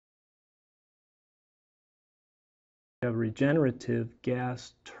have a regenerative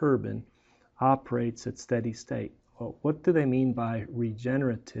gas turbine operates at steady state. Well, what do they mean by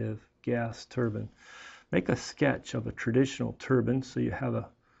regenerative gas turbine? Make a sketch of a traditional turbine. So you have a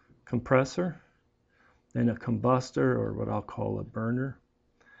compressor, then a combustor, or what I'll call a burner,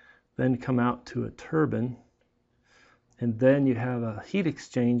 then come out to a turbine, and then you have a heat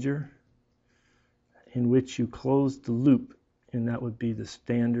exchanger in which you close the loop, and that would be the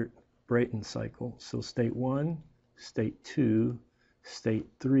standard Brayton cycle. So state 1, state 2, state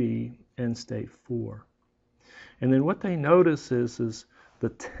 3, and state 4. And then what they notice is the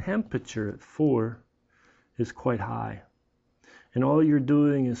temperature at 4 is quite high. And all you're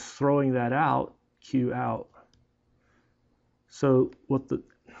doing is throwing that out, Q out. So what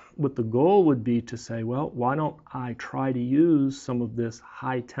the goal would be to say, well, why don't I try to use some of this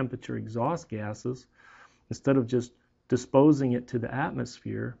high temperature exhaust gases instead of just disposing it to the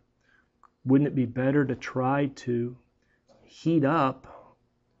atmosphere? Wouldn't it be better to try to heat up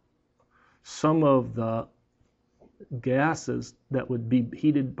some of the gases that would be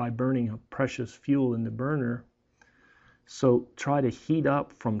heated by burning a precious fuel in the burner? So try to heat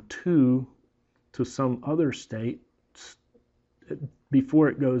up from 2 to some other state before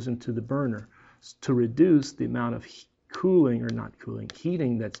it goes into the burner to reduce the amount of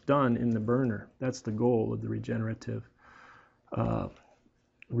heating that's done in the burner. That's the goal of the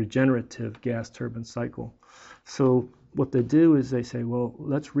regenerative gas turbine cycle. So what they do is they say, well,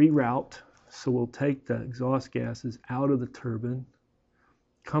 let's reroute. So we'll take the exhaust gases out of the turbine,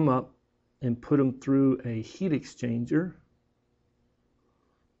 come up and put them through a heat exchanger.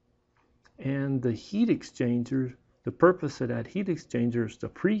 And the heat exchanger, the purpose of that heat exchanger is to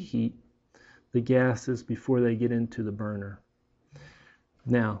preheat the gases before they get into the burner.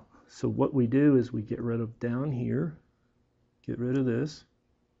 Now, so what we do is we get rid of down here, get rid of this,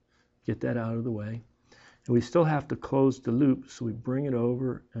 get that out of the way. And we still have to close the loop, so we bring it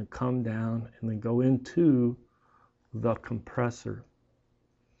over and come down and then go into the compressor.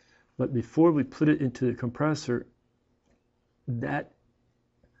 But before we put it into the compressor, that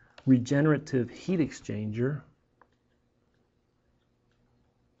regenerative heat exchanger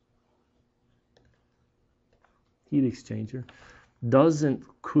doesn't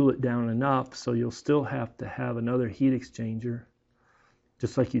cool it down enough, so you'll still have to have another heat exchanger,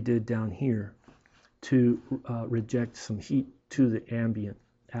 just like you did down here, to reject some heat to the ambient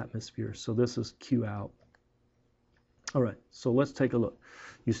atmosphere. So this is Q out. All right, so let's take a look.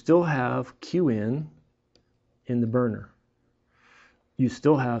 You still have Q in the burner. You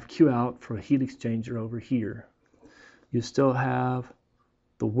still have Q out for a heat exchanger over here. You still have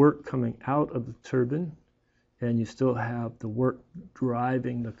the work coming out of the turbine, and you still have the work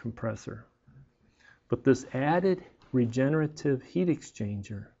driving the compressor. But this added regenerative heat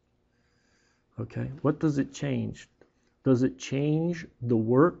exchanger, okay, what does it change? Does it change the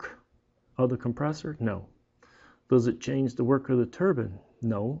work of the compressor? No. Does it change the work of the turbine?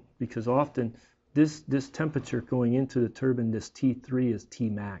 No, because often this temperature going into the turbine, this T3 is T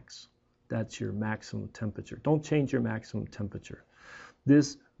max. That's your maximum temperature. Don't change your maximum temperature.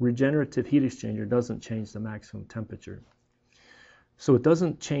 This regenerative heat exchanger doesn't change the maximum temperature. So it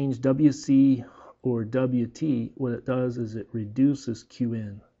doesn't change WC or WT. What it does is it reduces Q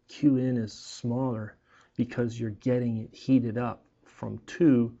in. Q in is smaller because you're getting it heated up from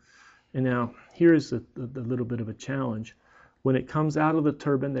 2. And now here's the little bit of a challenge. When it comes out of the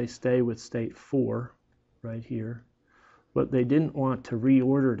turbine, they stay with state 4 right here. But they didn't want to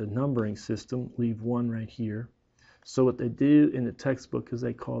reorder the numbering system, leave 1 right here. So what they do in the textbook is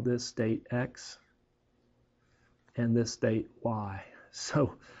they call this state X and this state Y.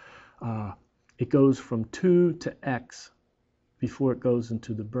 So it goes from 2 to X before it goes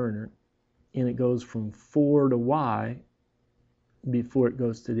into the burner, and it goes from 4 to Y before it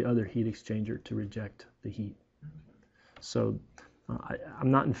goes to the other heat exchanger to reject the heat. So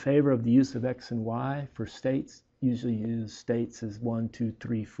I'm not in favor of the use of X and Y for states. Usually use states as 1, 2,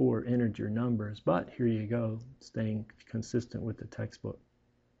 3, 4 integer numbers, but here you go, staying consistent with the textbook.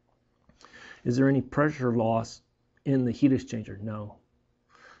 Is there any pressure loss in the heat exchanger? No.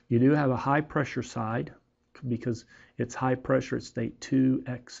 You do have a high pressure side because it's high pressure at state 2,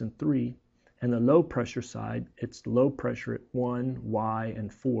 X, and 3, and the low pressure side, it's low pressure at 1, Y,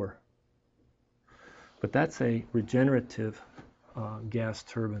 and 4. But that's a regenerative gas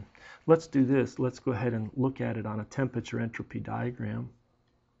turbine. Let's do this. Let's go ahead and look at it on a temperature entropy diagram.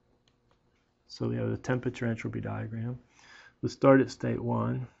 So we have a temperature entropy diagram. We'll start at state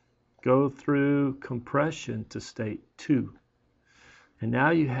 1, go through compression to state 2. And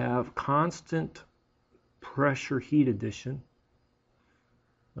now you have constant pressure heat addition.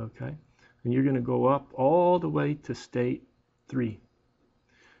 Okay. and you're going to go up all the way to state 3.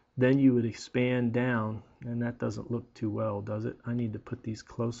 Then you would expand down, and that doesn't look too well, does it? I need to put these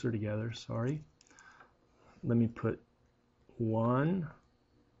closer together, sorry. Let me put 1,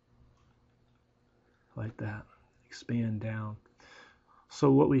 like that, expand down.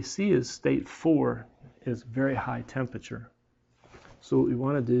 So what we see is state 4 is very high temperature. So what we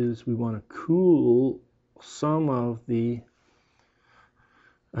want to do is we want to cool some of the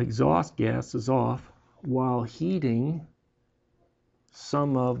exhaust gases off while heating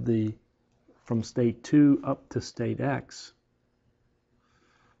some of the from state 2 up to state X.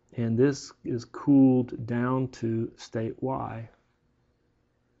 And this is cooled down to state Y.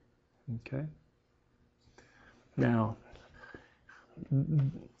 Okay. Now,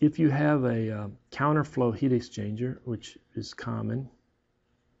 if you have a counterflow heat exchanger, which is common,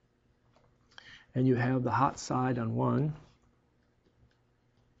 and you have the hot side on one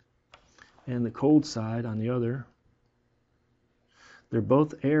and the cold side on the other, they're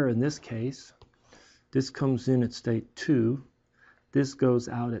both air in this case. This comes in at state 2. This goes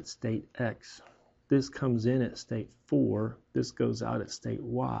out at state X. This comes in at state 4. This goes out at state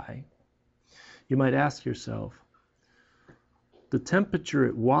Y. You might ask yourself, the temperature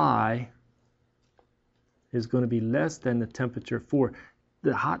at Y is going to be less than the temperature at 4.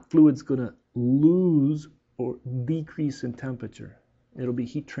 The hot fluid's going to lose or decrease in temperature. It'll be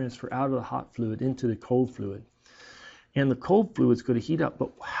heat transfer out of the hot fluid into the cold fluid. And the cold fluid's going to heat up.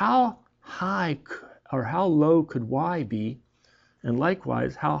 But how high or how low could Y be? And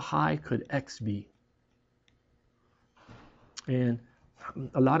likewise, how high could X be? And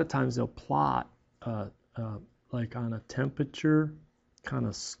a lot of times they'll plot like on a temperature kind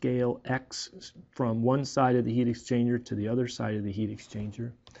of scale X from one side of the heat exchanger to the other side of the heat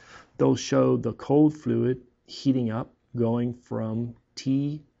exchanger. They'll show the cold fluid heating up, going from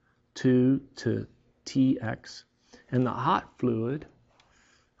T2 to TX, and the hot fluid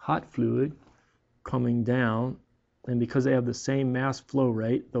coming down. And because they have the same mass flow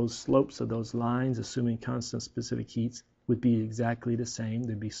rate, those slopes of those lines, assuming constant specific heats, would be exactly the same.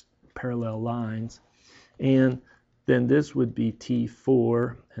 There'd be parallel lines. And then this would be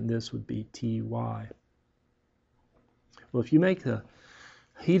T4, and this would be TY. Well, if you make the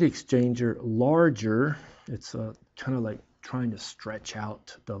heat exchanger larger, it's kind of like trying to stretch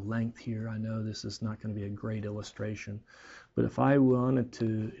out the length here. I know this is not going to be a great illustration, but if I wanted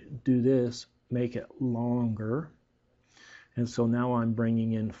to do this, make it longer, and so now I'm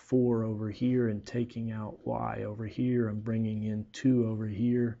bringing in 4 over here and taking out Y over here. I'm bringing in 2 over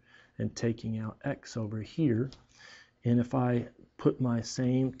here and taking out X over here. And if I put my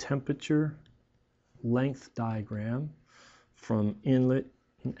same temperature length diagram from inlet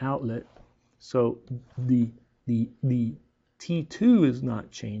and outlet, so the T2 is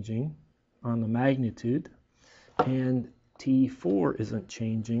not changing on the magnitude, and T4 isn't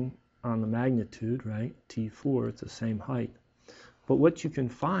changing on the magnitude, right? T4, it's the same height. But what you can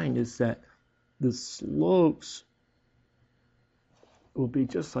find is that the slopes will be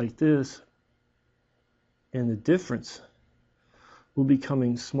just like this, and the difference will be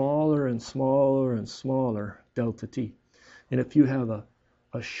becoming smaller and smaller and smaller, delta T. And if you have a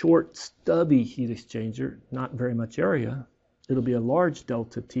short, stubby heat exchanger, not very much area, it'll be a large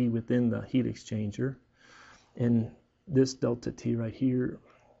delta T within the heat exchanger. And this delta T right here,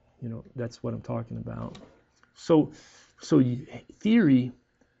 you know, that's what I'm talking about. So theory,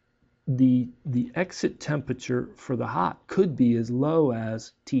 the exit temperature for the hot could be as low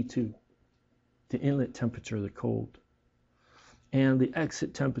as T2, the inlet temperature of the cold. And the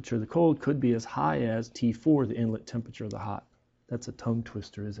exit temperature of the cold could be as high as T4, the inlet temperature of the hot. That's a tongue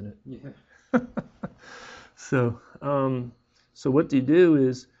twister, isn't it? Yeah. So what you do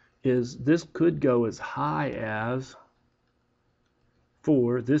is this could go as high as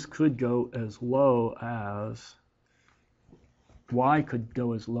 4. This could go as low as, Y could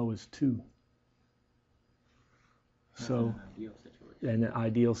go as low as 2. So, an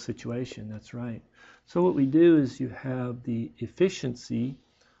ideal situation, that's right. So what we do is you have the efficiency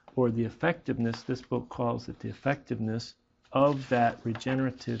or the effectiveness, this book calls it the effectiveness of that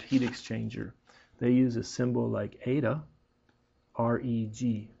regenerative heat exchanger. They use a symbol like eta,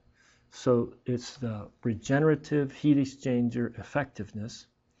 REG. So it's the regenerative heat exchanger effectiveness.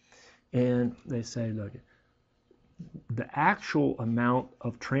 And they say, look, the actual amount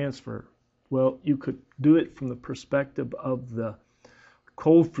of transfer, well, you could do it from the perspective of the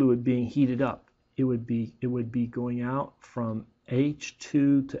cold fluid being heated up. It would be going out from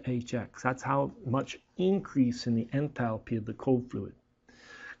H2 to HX. That's how much increase in the enthalpy of the cold fluid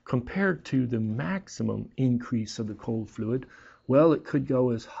compared to the maximum increase of the cold fluid, Well, it could go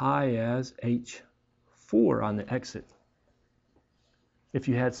as high as H4 on the exit. If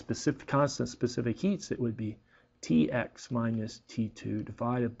you had constant specific heats, it would be Tx minus T2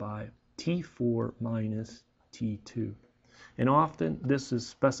 divided by T4 minus T2. And often this is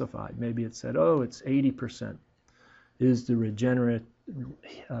specified. Maybe it said, oh, it's 80% is the regenerative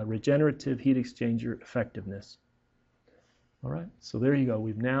heat exchanger effectiveness. All right, so there you go.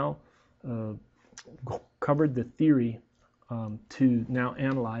 We've now covered the theory to now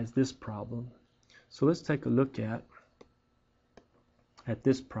analyze this problem. So let's take a look at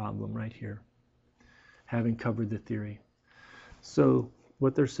this problem right here, having covered the theory. So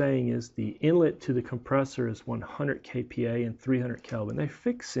what they're saying is the inlet to the compressor is 100 kPa and 300 Kelvin. They're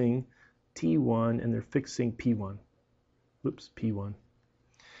fixing T1 and they're fixing P1. Oops, P1.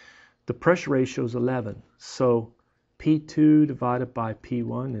 The pressure ratio is 11. So P2 divided by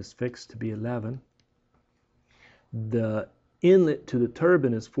P1 is fixed to be 11. The inlet to the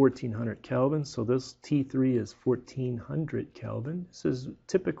turbine is 1400 Kelvin, so this T3 is 1400 Kelvin. This is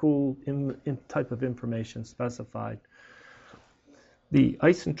typical type of information specified. The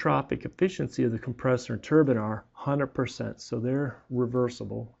isentropic efficiency of the compressor and turbine are 100%, so they're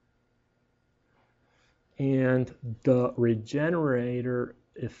reversible. And the regenerator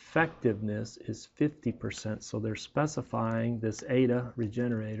effectiveness is 50%, so they're specifying this eta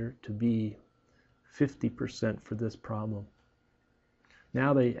regenerator to be 50% for this problem.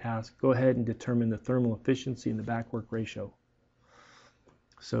 Now they ask, go ahead and determine the thermal efficiency and the backwork ratio.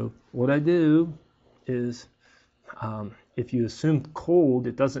 So what I do is, if you assume cold,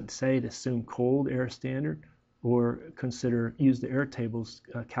 it doesn't say to assume cold air standard, or use the air tables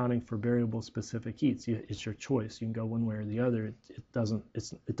accounting for variable specific heats. It's your choice. You can go one way or the other. It doesn't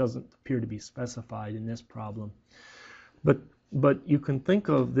appear to be specified in this problem. But you can think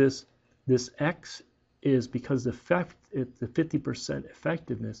of this X is because the 50%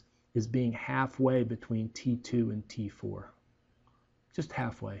 effectiveness is being halfway between T2 and T4. Just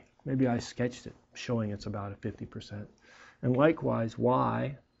halfway. Maybe I sketched it showing it's about a 50%. And likewise,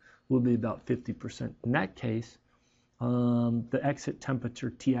 Y will be about 50%. In that case, the exit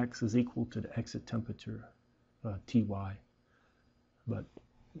temperature Tx is equal to the exit temperature Ty. But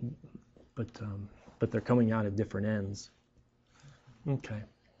they're coming out at different ends. Okay,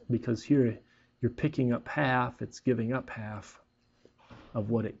 because here you're picking up half, it's giving up half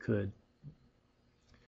of what it could.